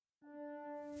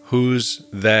Who's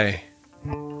they?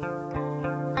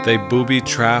 They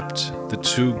booby-trapped the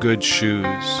two good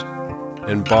shoes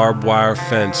and barbed wire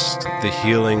fenced the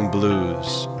healing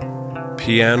blues.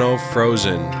 Piano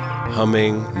frozen,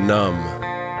 humming numb.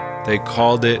 They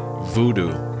called it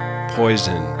voodoo,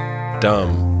 poison,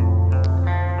 dumb.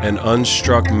 An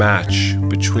unstruck match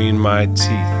between my teeth,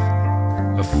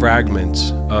 a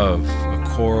fragment of a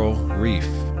coral reef.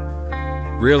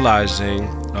 Realizing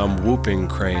I'm whooping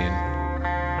crane,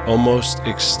 almost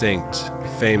extinct,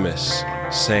 famous,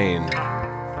 sane.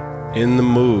 In the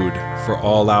mood for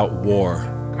all-out war,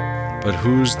 but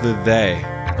who's the they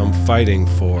I'm fighting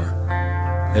for?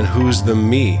 And who's the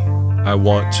me I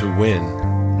want to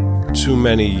win? Too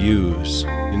many yous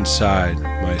inside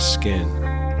my skin.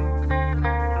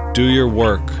 Do your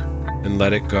work and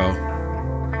let it go.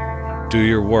 Do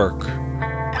your work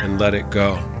and let it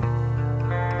go.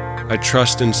 I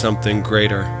trust in something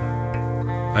greater.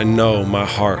 I know my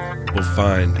heart will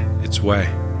find its way.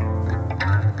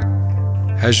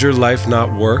 Has your life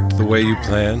not worked the way you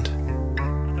planned?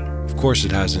 Of course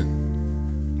it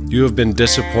hasn't. You have been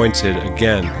disappointed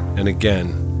again and again,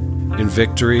 in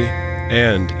victory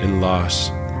and in loss.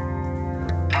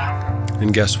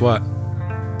 And guess what?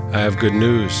 I have good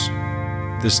news.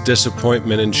 This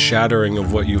disappointment and shattering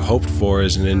of what you hoped for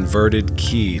is an inverted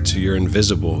key to your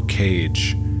invisible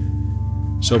cage.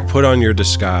 So put on your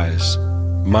disguise.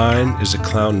 Mine is a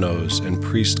clown nose and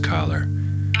priest collar.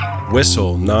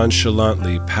 Whistle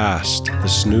nonchalantly past the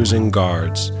snoozing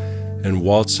guards and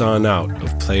waltz on out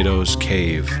of Plato's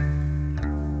cave.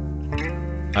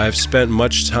 I have spent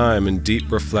much time in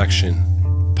deep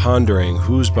reflection, pondering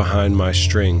who's behind my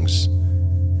strings.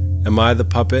 Am I the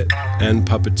puppet and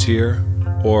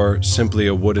puppeteer, or simply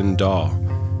a wooden doll,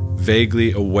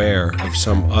 vaguely aware of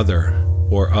some other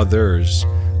or others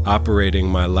operating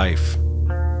my life?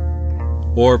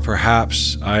 Or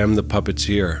perhaps I am the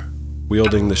puppeteer,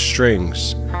 wielding the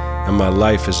strings, and my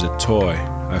life is a toy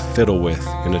I fiddle with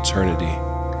in eternity.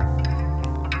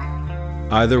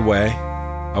 Either way,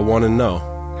 I want to know,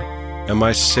 am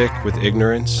I sick with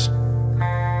ignorance?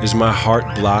 Is my heart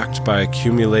blocked by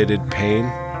accumulated pain?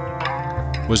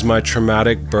 Was my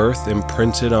traumatic birth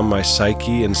imprinted on my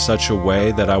psyche in such a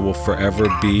way that I will forever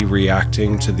be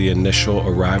reacting to the initial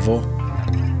arrival?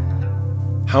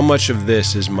 How much of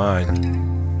this is mine?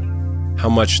 How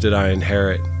much did I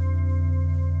inherit?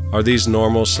 Are these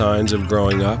normal signs of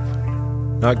growing up?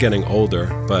 Not getting older,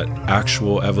 but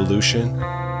actual evolution?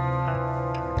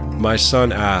 My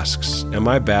son asks, am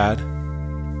I bad?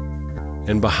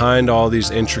 And behind all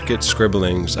these intricate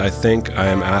scribblings, I think I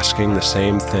am asking the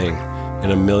same thing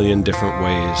in a million different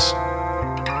ways.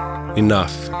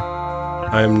 Enough.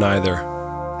 I am neither.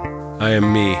 I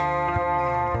am me.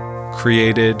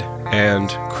 Created and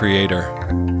creator.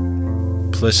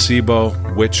 Placebo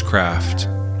witchcraft.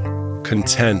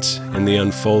 Content in the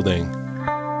unfolding.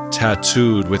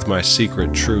 Tattooed with my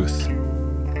secret truth.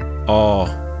 All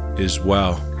is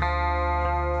well.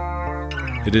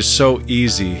 It is so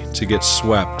easy to get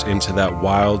swept into that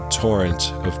wild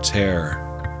torrent of terror,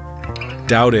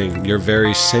 doubting your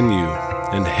very sinew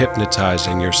and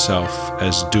hypnotizing yourself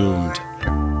as doomed.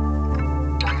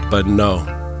 But no,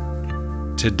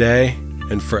 today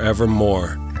and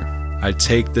forevermore, I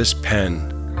take this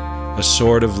pen, a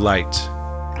sword of light,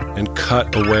 and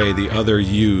cut away the other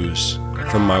yous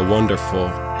from my wonderful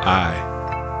I.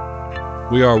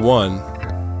 We are one,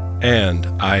 and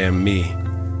I am me.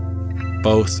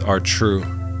 Both are true.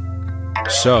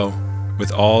 So,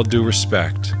 with all due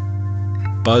respect,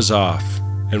 buzz off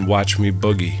and watch me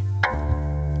boogie.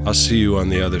 I'll see you on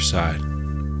the other side.